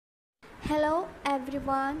Hello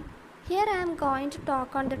everyone. Here I am going to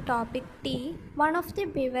talk on the topic tea, one of the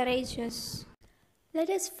beverages. Let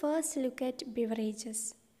us first look at beverages.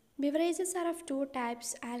 Beverages are of two types,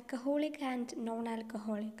 alcoholic and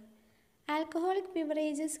non-alcoholic. Alcoholic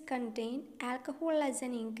beverages contain alcohol as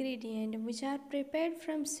an ingredient which are prepared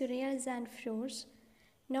from cereals and fruits.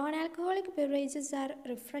 Non-alcoholic beverages are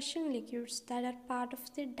refreshing liquids that are part of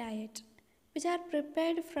the diet, which are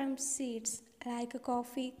prepared from seeds like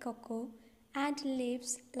coffee, cocoa, and leaves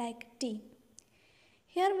like tea.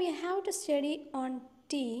 Here we have to study on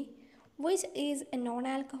tea, which is a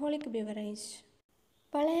non-alcoholic beverage.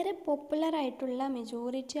 വളരെ popular ആയിട്ടുള്ള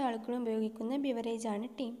majority ആളുകളും ഉപയോഗിക്കുന്ന ബിവറേജാണ്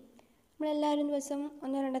tea. നമ്മളെല്ലാവരും ദിവസം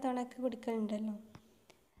ഒന്നോ രണ്ടോ തവണയൊക്കെ കുടിക്കലുണ്ടല്ലോ.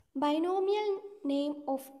 Binomial name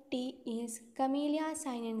of tea is Camellia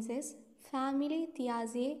sinensis, family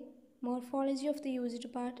Thiaceae, morphology of the used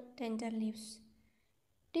part, tender leaves.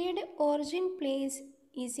 ടീയുടെ origin place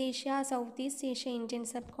east Asia, south east Asia, Indian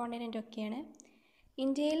sub continent ഒക്കെയാണ്.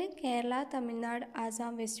 ഇന്ത്യയിൽ കേരള, തമിഴ്നാട്,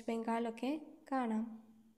 ആസാം, വെസ്റ്റ് ബംഗാളൊക്കെ കാണാം.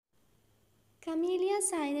 Camellia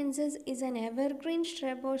sinensis is an evergreen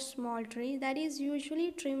shrub or small tree that is usually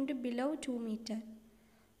trimmed below 2 meters.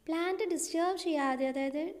 Plant disturb ചെയ്യാതെ,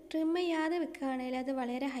 അതായത് trim ചെയ്യാതെ വെക്കുകയാണെങ്കിൽ അത്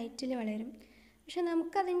വളരെ ഹൈറ്റിൽ വളരും. പക്ഷെ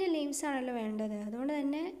നമുക്കതിൻ്റെ ലീവ്സ് ആണല്ലോ വേണ്ടത്. അതുകൊണ്ട്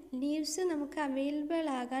തന്നെ ലീവ്സ് നമുക്ക്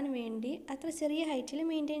അവൈലബിൾ ആകാൻ വേണ്ടി അത്ര ചെറിയ ഹൈറ്റിൽ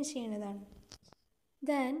മെയിൻറ്റെയിൻ ചെയ്യുന്നതാണ്.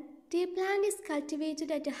 Then tea plant is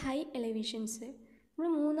cultivated at high elevations. നമ്മൾ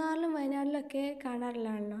മൂന്നാറിലും വയനാട്ടിലൊക്കെ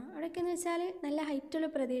കാണാറുള്ളതാണല്ലോ. അവിടെയൊക്കെ എന്ന് വെച്ചാൽ നല്ല ഹൈറ്റുള്ള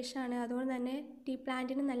പ്രദേശമാണ്. അതുകൊണ്ട് തന്നെ ടീ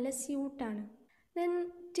പ്ലാന്റിന് നല്ല സ്യൂട്ടാണ്. Then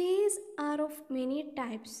teas are of many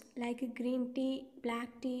types like green tea, black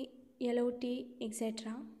tea, yellow tea,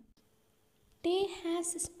 etc. Tea has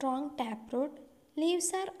strong taproot.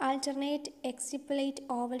 Leaves are alternate, exstipulate,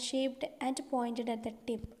 oval-shaped and pointed at the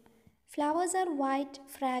tip. Flowers are white,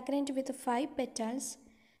 fragrant with 5 petals.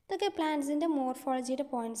 ഇതൊക്കെ പ്ലാന്റ്സിൻ്റെ മോർഫോളജിയുടെ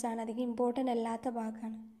points ആണ്. അധികം important അല്ലാത്ത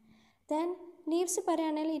ഭാഗമാണ്. Then leaves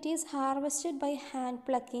പറയുകയാണെങ്കിൽ it is harvested by hand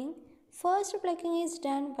plucking. First plucking is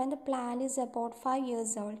done when the plant is about 5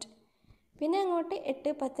 years old. പിന്നെ അങ്ങോട്ട്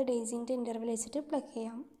 8-10 ഡേയ്സിൻ്റെ interval വെച്ചിട്ട് pluck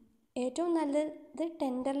ചെയ്യാം. ഏറ്റവും നല്ലത്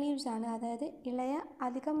ടെൻഡർ ലീവ്സ് ആണ്, അതായത് ഇളയ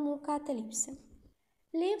അധികം മൂക്കാത്ത leaves.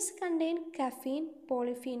 Leaves contain caffeine,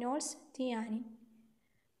 polyphenols, തിയാനിൻ.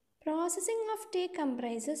 Processing of tea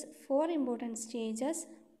comprises 4 important stages: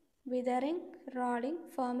 withering, rolling,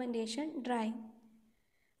 fermentation, drying.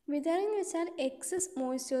 Withering എന്ന് വെച്ചാൽ എക്സസ്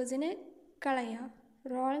മോയ്സ്ചേഴ്സിനെ കളയുക.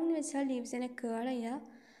 റോളിംഗ് എന്ന് വെച്ചാൽ ലീവ്സിനെ കേൾ ചെയ്യുക.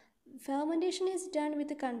 Fermentation is done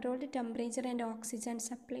with controlled temperature and oxygen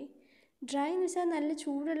supply. Dry എന്ന് വെച്ചാൽ നല്ല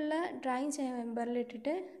ചൂടുള്ള ഡ്രൈങ്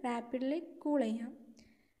ചേമ്പറിലിട്ടിട്ട് റാപ്പിഡ്ലി കൂൾ ചെയ്യാം.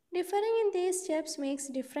 Differing in these steps makes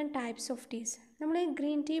different types of ടീസ്. നമ്മൾ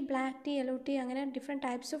green tea, black tea, yellow tea അങ്ങനെ ഡിഫറെൻറ്റ്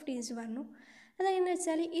ടൈപ്സ് ഓഫ് ടീസ് പറഞ്ഞു. അതെങ്ങനെയാണെന്ന്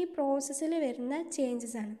വെച്ചാൽ ഈ പ്രോസസ്സിൽ വരുന്ന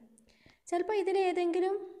ചേഞ്ചസ് ആണ്. ചിലപ്പോൾ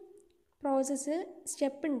ഇതിലേതെങ്കിലും പ്രോസസ്സ്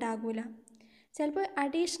സ്റ്റെപ്പ് ഉണ്ടാകില്ല, ചിലപ്പോൾ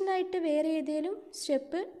അഡീഷണലായിട്ട് വേറെ ഏതെങ്കിലും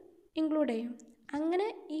സ്റ്റെപ്പ് ഇൻക്ലൂഡ് ചെയ്യും. അങ്ങനെ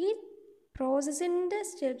ഈ പ്രോസസ്സിൻ്റെ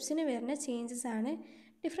സ്റ്റെപ്സിന് വരുന്ന ചേഞ്ചസ് ആണ്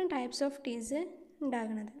ഡിഫറെൻറ്റ് ടൈപ്സ് ഓഫ് ടീസ്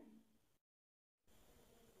ഉണ്ടാകുന്നത്.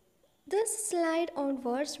 This slide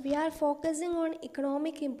onwards, we are focusing on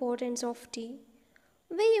economic importance of tea.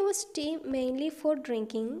 We use tea mainly for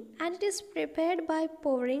drinking, and it is prepared by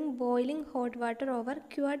pouring boiling hot water over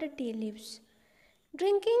cured tea leaves.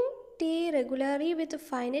 Drinking tea regularly with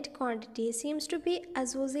finite quantity seems to be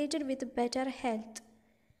associated with better health.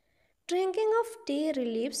 Drinking of tea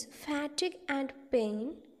relieves fatigue and pain.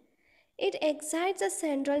 It excites the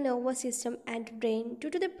central nervous system and brain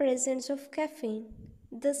due to the presence of caffeine.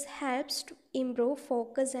 This helps to improve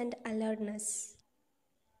focus and alertness.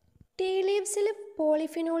 Tea ലീവ്സിൽ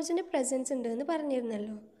പോളിഫിനോൾസിൻ്റെ presence ഉണ്ടെന്ന്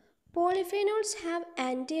പറഞ്ഞിരുന്നല്ലോ. Polyphenols have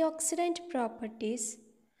anti oxidant properties.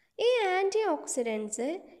 ഈ anti oxidants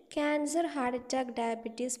cancer, heart attack,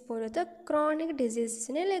 diabetes പോലത്തെ chronic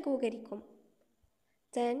ഡിസീസസിനെ ലഘൂകരിക്കും.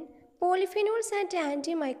 Then polyphenols and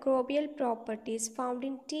anti microbial properties found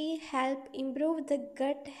in tea help improve the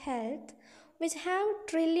gut health, which have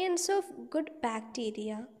trillions of good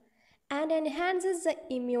bacteria and enhances the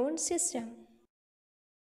immune system.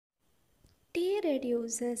 Tea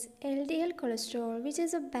reduces LDL cholesterol, which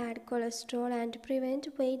is a bad cholesterol, and prevent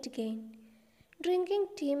weight gain. Drinking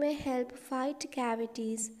tea may help fight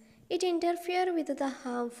cavities. It interferes with the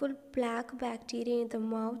harmful plaque bacteria in the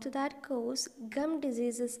mouth that cause gum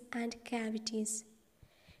diseases and cavities.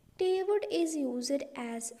 Tea wood is used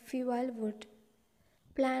as fuel wood.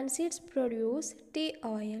 Plant seeds produce tea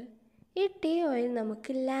oil. ഈ tea oil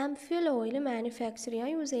നമുക്ക് lamp fuel oil manufacture ചെയ്യാൻ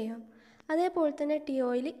use ചെയ്യാം. അതേപോലെ തന്നെ tea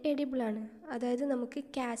oil എഡിബിളാണ്, അതായത് നമുക്ക്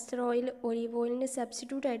castor oil, olive ഓയിലിൻ്റെ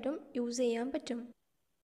സബ്സ്റ്റിറ്റ്യൂട്ടായിട്ടും use ചെയ്യാൻ പറ്റും.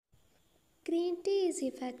 Green tea is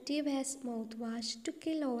effective as mouthwash to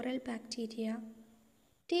kill oral bacteria.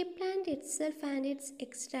 Tea plant itself and its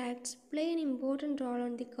extracts play an important role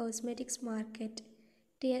on the cosmetics market.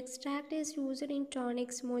 Tea extract is used in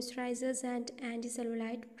tonics, moisturizers, and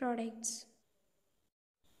anticellulite products.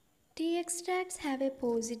 Tea extracts have a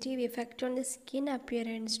positive effect on the skin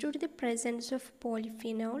appearance due to the presence of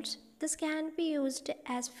polyphenols. This can be used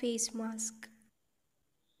as face mask.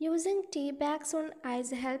 Using tea bags on eyes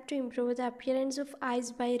help to improve the appearance of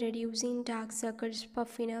eyes by reducing dark circles,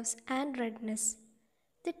 puffiness, and redness.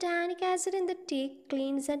 The tannic acid in the tea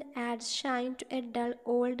cleans and adds shine to a dull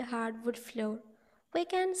old hardwood floor. We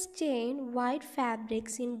can stain white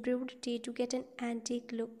fabrics in brewed tea to get an antique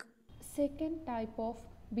look. Second type of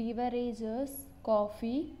beverage is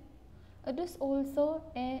coffee. It is also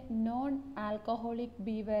a non-alcoholic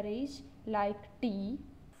beverage like tea.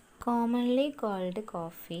 Commonly called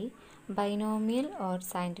coffee, binomial or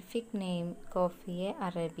scientific name Coffea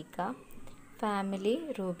arabica,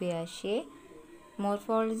 family Rubiaceae,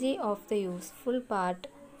 morphology of the useful part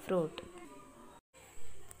fruit.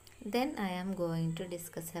 Then I am going to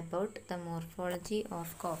discuss about the morphology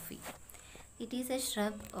of coffee. It is a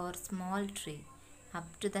shrub or small tree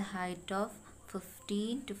up to the height of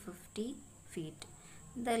 15 to 50 feet.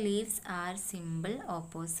 The leaves are simple,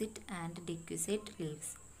 opposite and decussate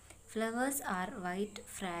leaves. Flowers are white,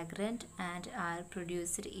 fragrant and are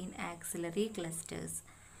produced in axillary clusters.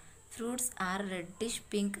 Fruits are reddish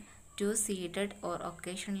pink, two-seeded or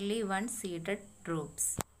occasionally one-seeded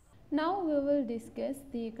drupes. Now we will discuss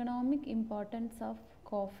the economic importance of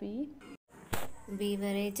coffee.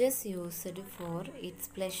 Beverages used for its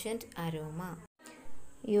pleasant aroma.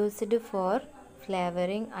 Used for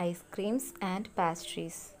flavoring ice creams and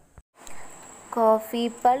pastries. Coffee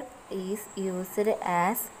pulp is used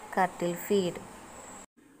as cattle feed.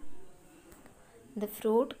 The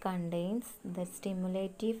fruit contains the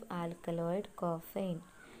stimulative alkaloid caffeine.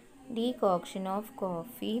 Decoction of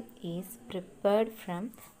coffee is prepared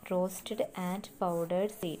from roasted and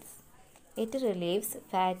powdered seeds. It relieves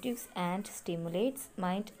fatigue and stimulates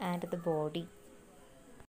mind and the body.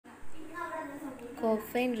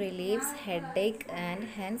 Caffeine relieves headache and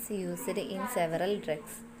hence used in several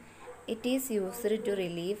drugs. It is used to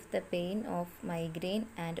relieve the pain of migraine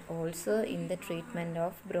and also in the treatment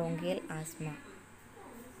of bronchial asthma.